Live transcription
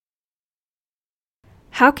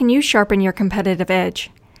How can you sharpen your competitive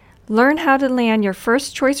edge? Learn how to land your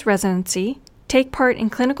first choice residency, take part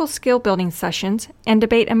in clinical skill building sessions, and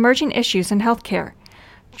debate emerging issues in healthcare.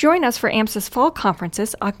 Join us for AMSA's fall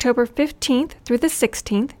conferences October 15th through the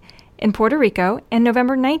 16th in Puerto Rico and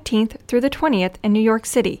November 19th through the 20th in New York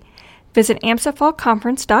City. Visit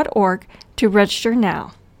amsafallconference.org to register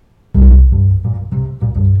now.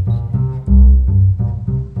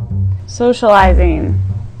 Socializing.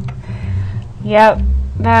 Yep,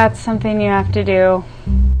 that's something you have to do.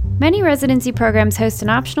 Many residency programs host an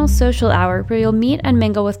optional social hour where you'll meet and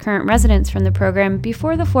mingle with current residents from the program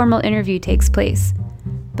before the formal interview takes place.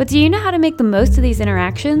 But do you know how to make the most of these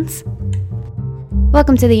interactions?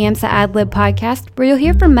 Welcome to the AMSA AdLib podcast, where you'll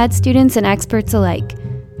hear from med students and experts alike.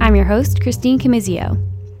 I'm your host, Christine Camizio.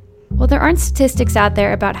 While there aren't statistics out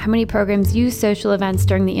there about how many programs use social events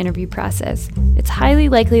during the interview process, it's highly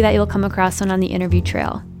likely that you'll come across one on the interview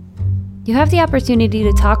trail. You have the opportunity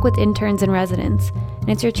to talk with interns and residents, and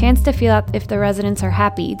it's your chance to feel out if the residents are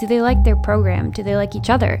happy. Do they like their program? Do they like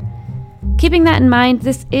each other? Keeping that in mind,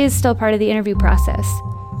 this is still part of the interview process.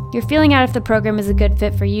 You're feeling out if the program is a good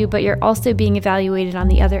fit for you, but you're also being evaluated on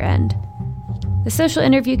the other end. The social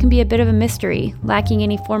interview can be a bit of a mystery, lacking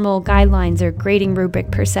any formal guidelines or grading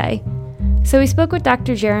rubric per se. So we spoke with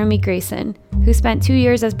Dr. Jeremy Grayson, who spent 2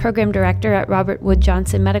 years as program director at Robert Wood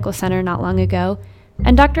Johnson Medical Center not long ago,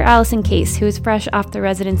 and Dr. Allison Case, who is fresh off the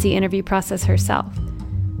residency interview process herself.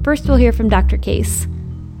 First, we'll hear from Dr. Case.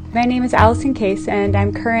 My name is Allison Case, and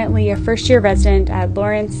I'm currently a first-year resident at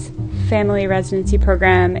Lawrence Family Residency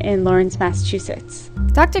Program in Lawrence, Massachusetts.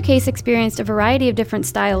 Dr. Case experienced a variety of different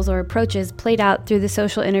styles or approaches played out through the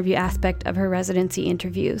social interview aspect of her residency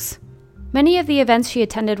interviews. Many of the events she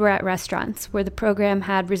attended were at restaurants, where the program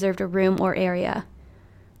had reserved a room or area.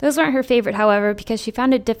 Those weren't her favorite, however, because she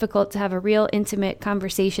found it difficult to have a real intimate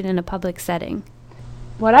conversation in a public setting.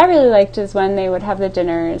 What I really liked is when they would have the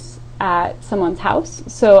dinners at someone's house.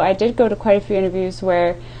 So I did go to quite a few interviews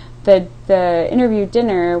where the interview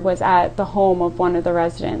dinner was at the home of one of the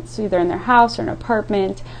residents, either in their house or an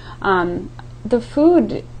apartment. The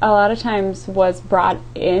food a lot of times was brought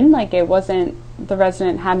in, like it wasn't, the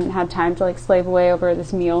resident hadn't had time to slave away over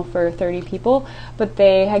this meal for 30 people, but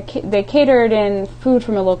they catered in food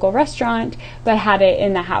from a local restaurant but had it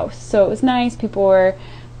in the house. So it was nice. People were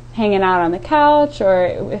hanging out on the couch, or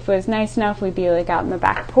if it was nice enough, we'd be out in the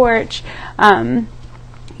back porch.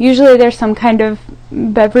 Usually there's some kind of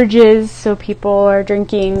beverages, so people are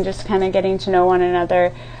drinking, just kind of getting to know one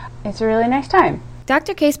another. It's a really nice time.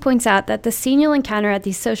 Dr. Case points out that the scene you'll encounter at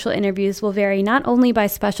these social interviews will vary not only by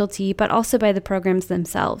specialty, but also by the programs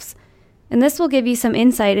themselves. And this will give you some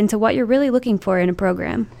insight into what you're really looking for in a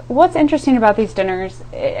program. What's interesting about these dinners,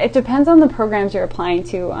 it depends on the programs you're applying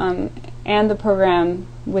to and the program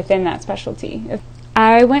within that specialty.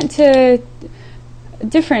 I went to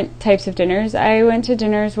different types of dinners. I went to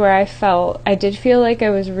dinners where I did feel like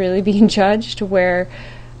I was really being judged, where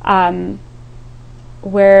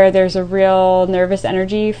there's a real nervous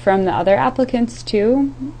energy from the other applicants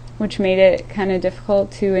too, which made it kind of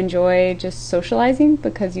difficult to enjoy just socializing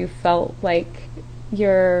because you felt like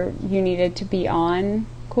you needed to be on,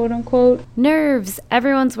 quote unquote. Nerves,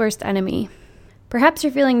 everyone's worst enemy. Perhaps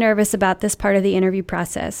you're feeling nervous about this part of the interview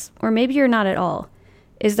process, or maybe you're not at all.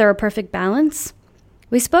 Is there a perfect balance?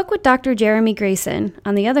 We spoke with Dr. Jeremy Grayson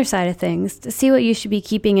on the other side of things to see what you should be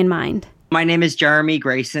keeping in mind. My name is Jeremy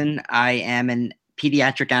Grayson. I am an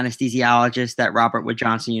pediatric anesthesiologist at Robert Wood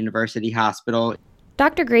Johnson University Hospital.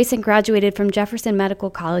 Dr. Grayson graduated from Jefferson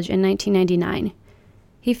Medical College in 1999.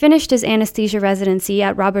 He finished his anesthesia residency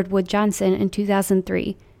at Robert Wood Johnson in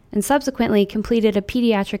 2003 and subsequently completed a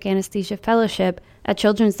pediatric anesthesia fellowship at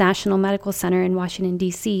Children's National Medical Center in Washington,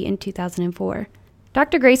 D.C. in 2004.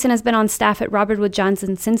 Dr. Grayson has been on staff at Robert Wood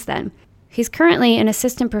Johnson since then. He's currently an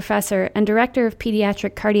assistant professor and director of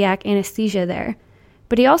pediatric cardiac anesthesia there,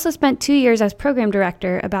 but he also spent 2 years as program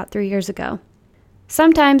director about 3 years ago.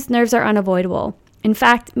 Sometimes nerves are unavoidable. In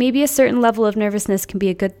fact, maybe a certain level of nervousness can be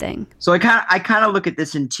a good thing. So I kind of look at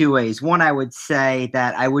this in two ways. One, I would say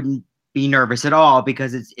that I wouldn't be nervous at all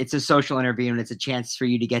because it's a social interview and it's a chance for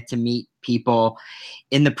you to get to meet people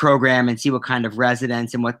in the program and see what kind of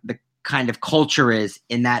residents and what the kind of culture is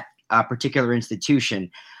in that particular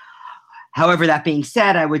institution. However, that being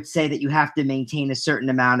said, I would say that you have to maintain a certain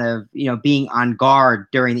amount of, being on guard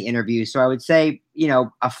during the interview. So I would say,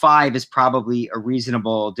 a 5 is probably a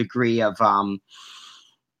reasonable degree of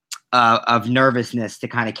nervousness to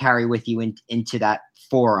kind of carry with you into that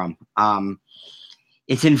forum.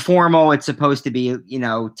 It's informal. It's supposed to be,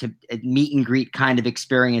 to a meet and greet kind of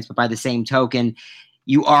experience. But by the same token,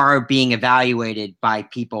 you are being evaluated by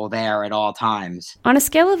people there at all times. On a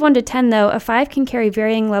scale of 1 to 10, though, a 5 can carry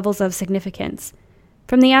varying levels of significance.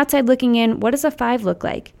 From the outside looking in, what does a 5 look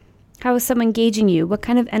like? How is someone gauging you? What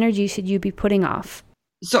kind of energy should you be putting off?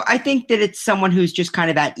 So I think that it's someone who's just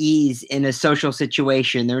kind of at ease in a social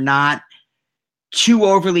situation. They're not too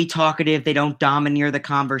overly talkative. They don't domineer the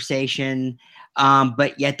conversation,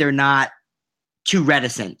 but yet they're not too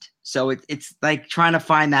reticent. So it's like trying to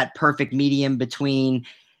find that perfect medium between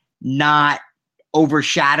not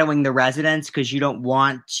overshadowing the residents, because you don't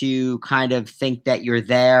want to kind of think that you're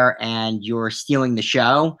there and you're stealing the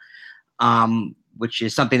show, which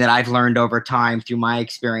is something that I've learned over time through my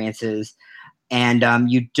experiences. And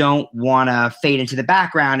you don't want to fade into the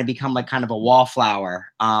background and become like kind of a wallflower.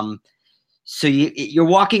 So you're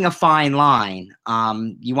walking a fine line.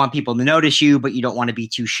 You want people to notice you, but you don't want to be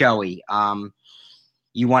too showy.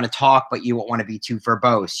 You want to talk, but you don't want to be too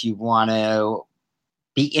verbose. You want to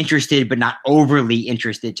be interested, but not overly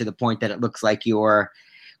interested to the point that it looks like you're,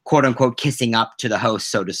 quote unquote, kissing up to the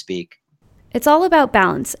host, so to speak. It's all about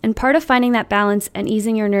balance, and part of finding that balance and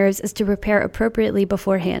easing your nerves is to prepare appropriately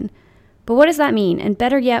beforehand. But what does that mean? And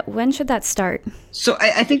better yet, when should that start? So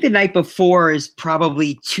I think the night before is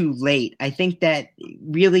probably too late. I think that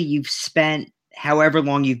really you've spent however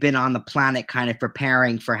long you've been on the planet kind of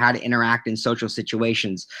preparing for how to interact in social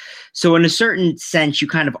situations. So in a certain sense, you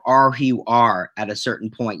kind of are who you are at a certain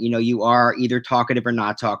point. You know, you are either talkative or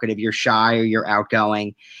not talkative. You're shy or you're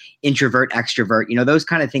outgoing, introvert, extrovert. You know, those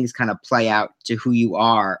kind of things kind of play out to who you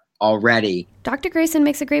are already. Dr. Grayson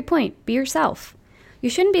makes a great point. Be yourself. You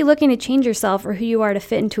shouldn't be looking to change yourself or who you are to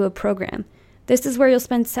fit into a program. This is where you'll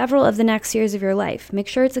spend several of the next years of your life. Make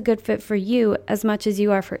sure it's a good fit for you as much as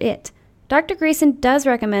you are for it. Dr. Grayson does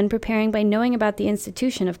recommend preparing by knowing about the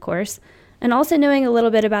institution, of course, and also knowing a little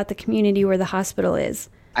bit about the community where the hospital is.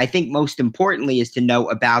 I think most importantly is to know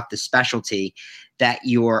about the specialty that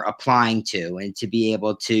you're applying to and to be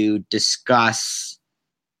able to discuss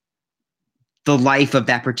the life of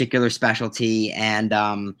that particular specialty and,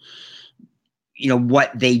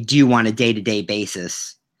 what they do on a day-to-day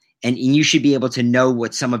basis. And you should be able to know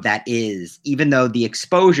what some of that is, even though the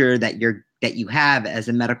exposure that you have as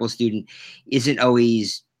a medical student isn't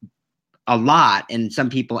always a lot. And some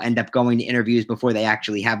people end up going to interviews before they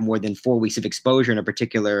actually have more than 4 weeks of exposure in a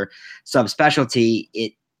particular subspecialty.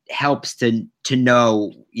 It helps to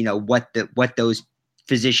know, what those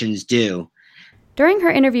physicians do. During her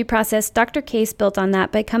interview process, Dr. Case built on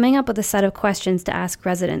that by coming up with a set of questions to ask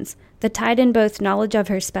residents that tied in both knowledge of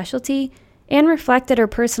her specialty and reflected her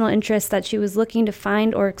personal interests that she was looking to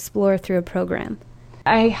find or explore through a program.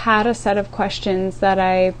 I had a set of questions that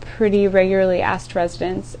I pretty regularly asked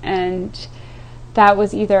residents, and that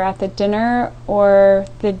was either at the dinner or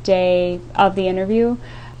the day of the interview.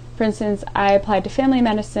 For instance, I applied to family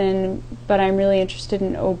medicine, but I'm really interested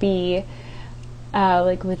in OB,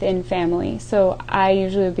 like within family. So I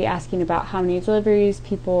usually would be asking about how many deliveries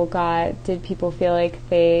people got. Did people feel like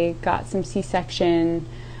they got some C-section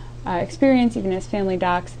experience, even as family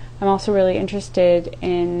docs? I'm also really interested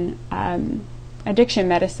in addiction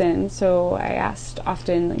medicine, so I asked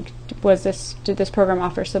often, like, did this program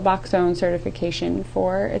offer Suboxone certification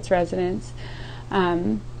for its residents?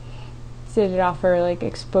 Did it offer like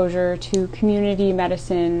exposure to community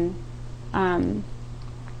medicine?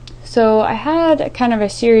 So I had kind of a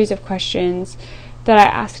series of questions that I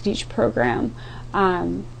asked each program,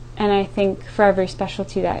 and I think for every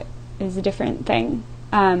specialty that is a different thing.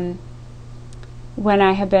 When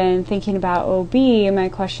I had been thinking about OB, my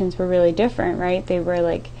questions were really different, right? They were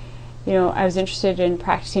like, I was interested in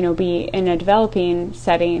practicing OB in a developing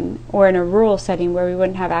setting or in a rural setting where we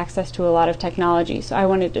wouldn't have access to a lot of technology. So I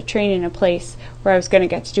wanted to train in a place where I was going to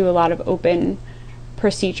get to do a lot of open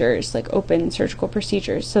procedures, like open surgical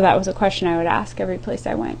procedures. So that was a question I would ask every place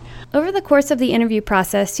I went. Over the course of the interview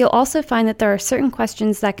process, you'll also find that there are certain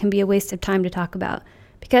questions that can be a waste of time to talk about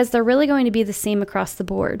because they're really going to be the same across the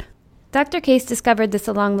board. Dr. Case discovered this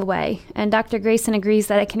along the way, and Dr. Grayson agrees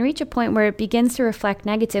that it can reach a point where it begins to reflect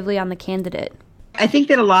negatively on the candidate. I think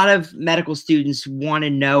that a lot of medical students want to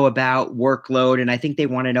know about workload, and I think they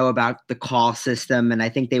want to know about the call system, and I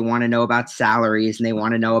think they want to know about salaries, and they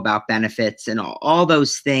want to know about benefits, and all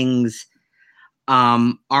those things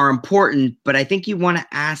are important, but I think you want to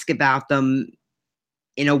ask about them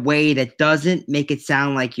in a way that doesn't make it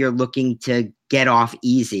sound like you're looking to get off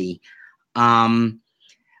easy.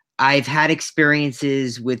 I've had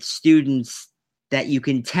experiences with students that you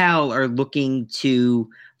can tell are looking to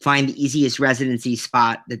find the easiest residency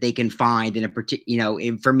spot that they can find in a particular,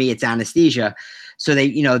 for me, it's anesthesia. So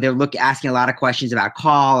they're asking a lot of questions about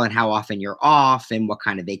call and how often you're off and what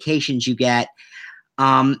kind of vacations you get.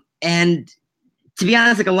 And to be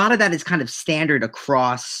honest, like a lot of that is kind of standard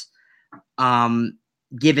across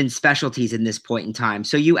given specialties in this point in time.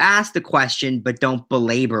 So you ask the question, but don't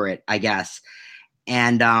belabor it, I guess.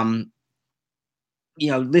 And,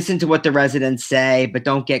 listen to what the residents say, but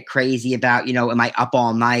don't get crazy about, am I up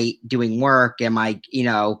all night doing work? Am I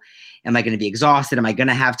going to be exhausted? Am I going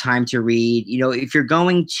to have time to read? If you're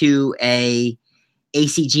going to a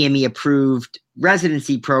ACGME approved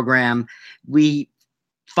residency program, we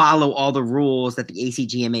follow all the rules that the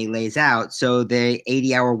ACGMA lays out. So the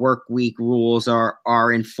 80-hour work week rules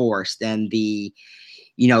are enforced, and the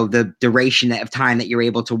duration of time that you're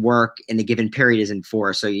able to work in a given period is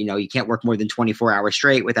enforced. So, you can't work more than 24 hours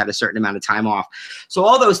straight without a certain amount of time off. So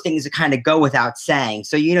all those things that kind of go without saying.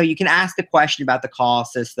 So, you can ask the question about the call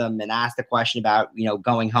system and ask the question about,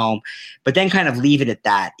 going home, but then kind of leave it at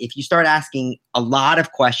that. If you start asking a lot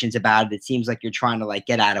of questions about it, it seems like you're trying to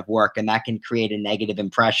get out of work, and that can create a negative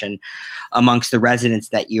impression amongst the residents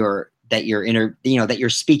that you're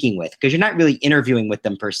speaking with, because you're not really interviewing with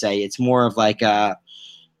them per se. It's more of like a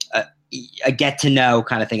get to know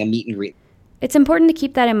kind of thing, a meet and greet. It's important to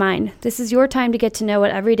keep that in mind. This is your time to get to know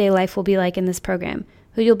what everyday life will be like in this program,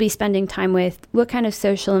 who you'll be spending time with, what kind of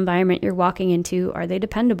social environment you're walking into, are they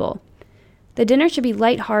dependable? The dinner should be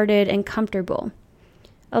lighthearted and comfortable.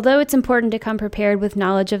 Although it's important to come prepared with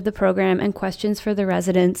knowledge of the program and questions for the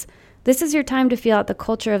residents, this is your time to feel out the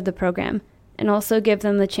culture of the program and also give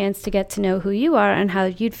them the chance to get to know who you are and how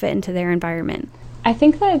you'd fit into their environment. I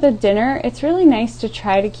think that the dinner, it's really nice to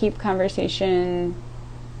try to keep conversation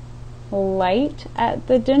light at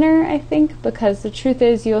the dinner, I think, because the truth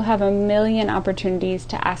is you'll have a million opportunities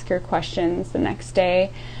to ask your questions the next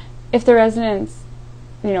day. If the residents,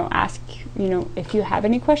 ask, if you have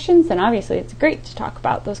any questions, then obviously it's great to talk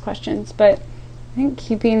about those questions. But I think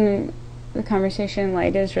keeping the conversation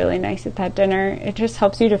light is really nice at that dinner. It just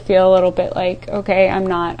helps you to feel a little bit like, okay, I'm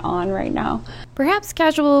not on right now. Perhaps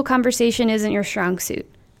casual conversation isn't your strong suit.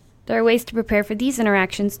 There are ways to prepare for these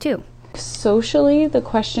interactions too. Socially, the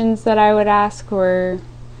questions that I would ask were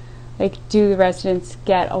do the residents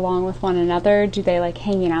get along with one another? Do they like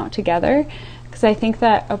hanging out together? Because I think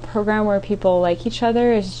that a program where people like each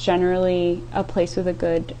other is generally a place with a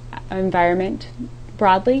good environment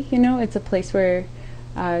broadly. It's a place where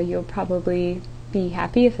you'll probably be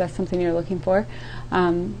happy if that's something you're looking for.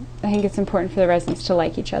 I think it's important for the residents to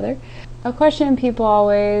like each other. A question people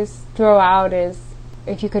always throw out is,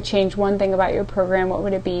 if you could change one thing about your program, what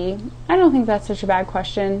would it be? I don't think that's such a bad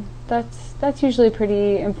question. That's usually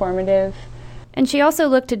pretty informative. And she also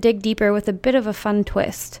looked to dig deeper with a bit of a fun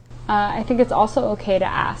twist. I think it's also okay to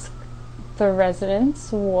ask the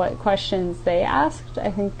residents what questions they asked.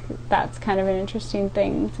 I think that's kind of an interesting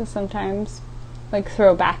thing to sometimes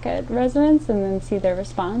throw back at residents and then see their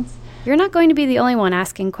response. You're not going to be the only one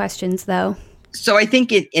asking questions, though. So I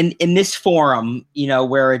think in this forum,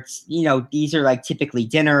 where it's, these are typically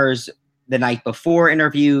dinners the night before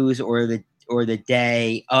interviews or the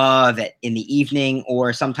day of it in the evening,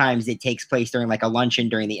 or sometimes it takes place during a luncheon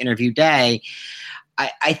during the interview day.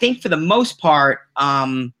 I think for the most part,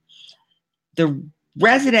 the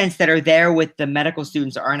residents that are there with the medical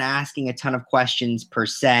students aren't asking a ton of questions per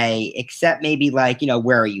se, except maybe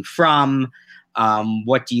where are you from?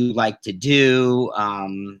 What do you like to do?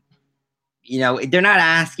 They're not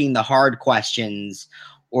asking the hard questions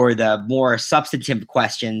or the more substantive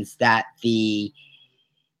questions that the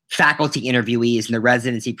faculty interviewees and the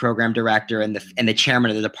residency program director and the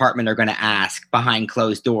chairman of the department are going to ask behind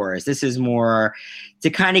closed doors. This is more to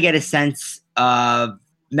kind of get a sense of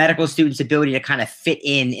medical students' ability to kind of fit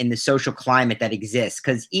in the social climate that exists,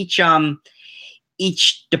 because each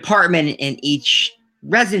department and each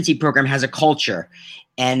residency program has a culture.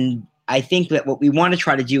 And I think that what we want to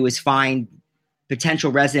try to do is find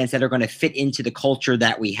potential residents that are going to fit into the culture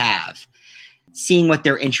that we have. Seeing what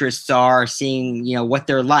their interests are, seeing, what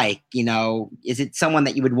they're like, is it someone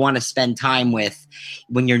that you would want to spend time with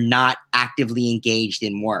when you're not actively engaged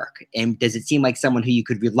in work? And does it seem like someone who you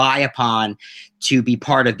could rely upon to be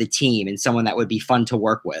part of the team and someone that would be fun to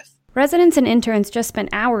work with? Residents and interns just spent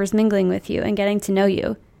hours mingling with you and getting to know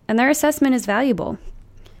you, and their assessment is valuable.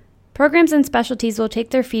 Programs and specialties will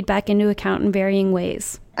take their feedback into account in varying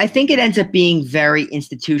ways. I think it ends up being very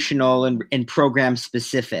institutional and program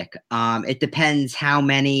specific. It depends how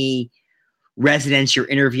many residents you're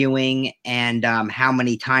interviewing and how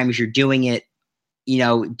many times you're doing it,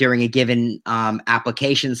 during a given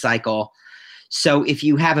application cycle. So if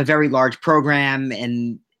you have a very large program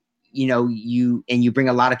and you bring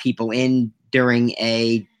a lot of people in during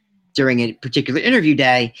a particular interview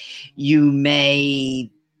day, you may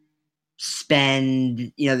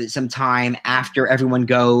spend, some time after everyone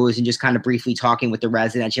goes and just kind of briefly talking with the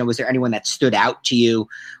residents. Was there anyone that stood out to you?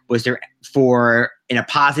 Was there in a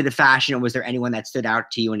positive fashion, or was there anyone that stood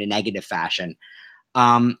out to you in a negative fashion?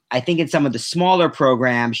 I think in some of the smaller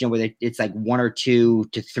programs, where it's like 1 or 2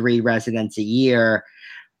 to 3 residents a year,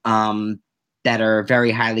 that are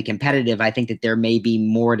very highly competitive, I think that there may be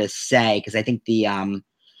more to say, because I think the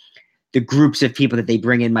groups of people that they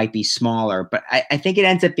bring in might be smaller. But I think it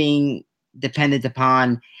ends up being dependent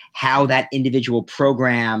upon how that individual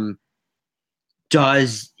program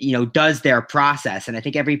does their process. And I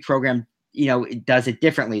think every program, it does it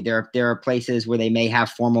differently. There are places where they may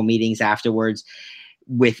have formal meetings afterwards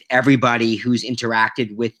with everybody who's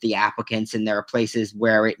interacted with the applicants. And there are places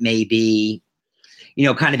where it may be,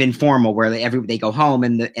 kind of informal, where they go home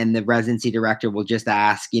and the residency director will just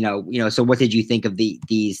ask, so what did you think of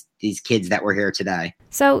these kids that were here today?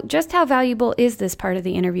 So just how valuable is this part of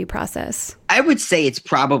the interview process? I would say it's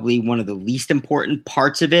probably one of the least important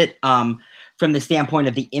parts of it, from the standpoint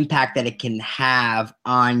of the impact that it can have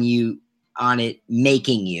on you, on it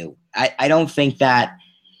making you. I don't think that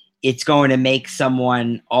it's going to make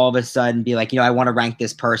someone all of a sudden be like, I want to rank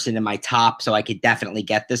this person in my top, so I could definitely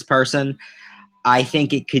get this person. I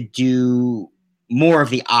think it could do more of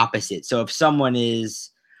the opposite. So if someone is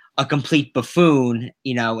a complete buffoon,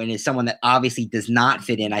 and is someone that obviously does not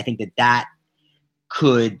fit in, I think that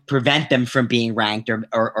could prevent them from being ranked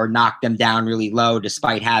or knock them down really low,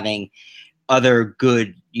 despite having other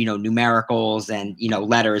good, numericals and,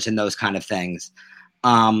 letters and those kind of things.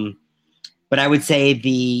 But I would say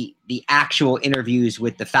the actual interviews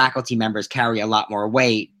with the faculty members carry a lot more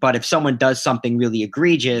weight. But if someone does something really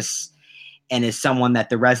egregious and is someone that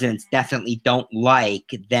the residents definitely don't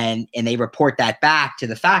like, and they report that back to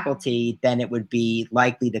the faculty, then it would be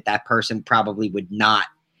likely that person probably would not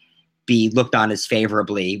be looked on as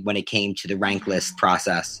favorably when it came to the rank list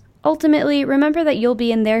process. Ultimately, remember that you'll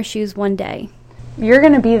be in their shoes one day. You're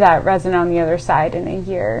going to be that resident on the other side in a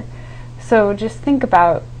year. So just think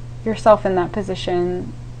about yourself in that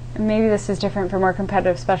position. Maybe this is different for more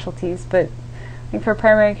competitive specialties, but I think for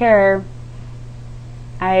primary care,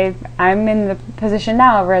 I'm in the position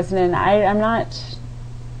now of resident. I'm not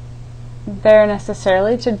there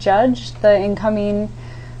necessarily to judge the incoming,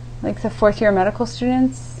 like the 4th-year medical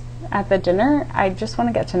students at the dinner. I just want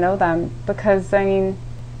to get to know them, because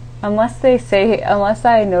unless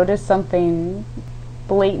I notice something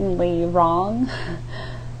blatantly wrong,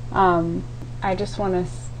 I just want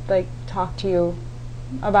to talk to you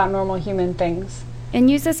about normal human things.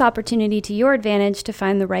 And use this opportunity to your advantage to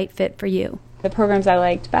find the right fit for you. The programs I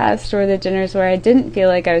liked best were the dinners where I didn't feel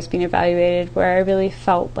like I was being evaluated, where I really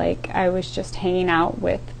felt like I was just hanging out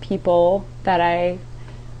with people that I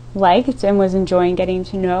liked and was enjoying getting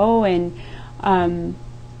to know, and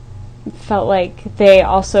felt like it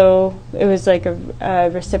was like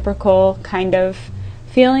a reciprocal kind of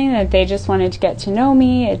feeling, that they just wanted to get to know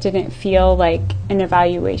me. It didn't feel like an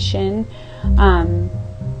evaluation. And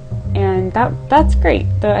that's great.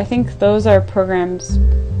 I think those are programs.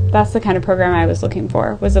 That's the kind of program I was looking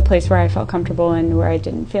for, was a place where I felt comfortable and where I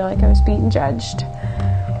didn't feel like I was being judged.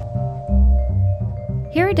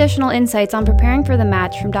 Hear additional insights on preparing for the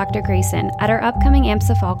match from Dr. Grayson at our upcoming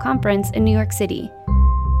AMSA Fall Conference in New York City.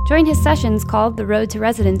 Join his sessions called The Road to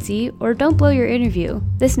Residency or Don't Blow Your Interview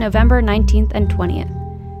this November 19th and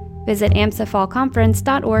 20th. Visit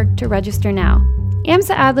amsafallconference.org to register now.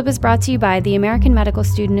 AMSA AdLib is brought to you by the American Medical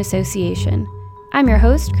Student Association. I'm your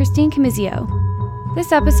host, Christine Camizio.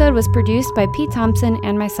 This episode was produced by Pete Thompson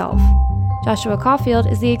and myself. Joshua Caulfield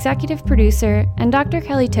is the executive producer, and Dr.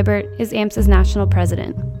 Kelly Tibbert is AMSA's national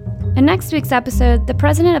president. In next week's episode, the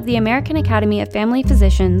president of the American Academy of Family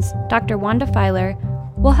Physicians, Dr. Wanda Filer,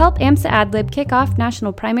 will help AMSA AdLib kick off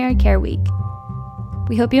National Primary Care Week.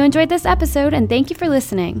 We hope you enjoyed this episode, and thank you for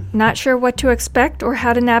listening. Not sure what to expect or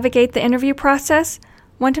how to navigate the interview process?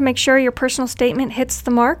 Want to make sure your personal statement hits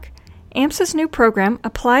the mark? AMSA's new program,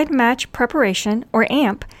 Applied Match Preparation, or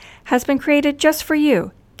AMP, has been created just for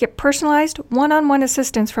you. Get personalized, one-on-one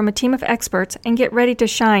assistance from a team of experts and get ready to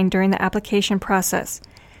shine during the application process.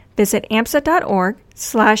 Visit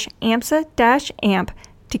amsa.org/AMSA-AMP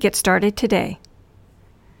to get started today.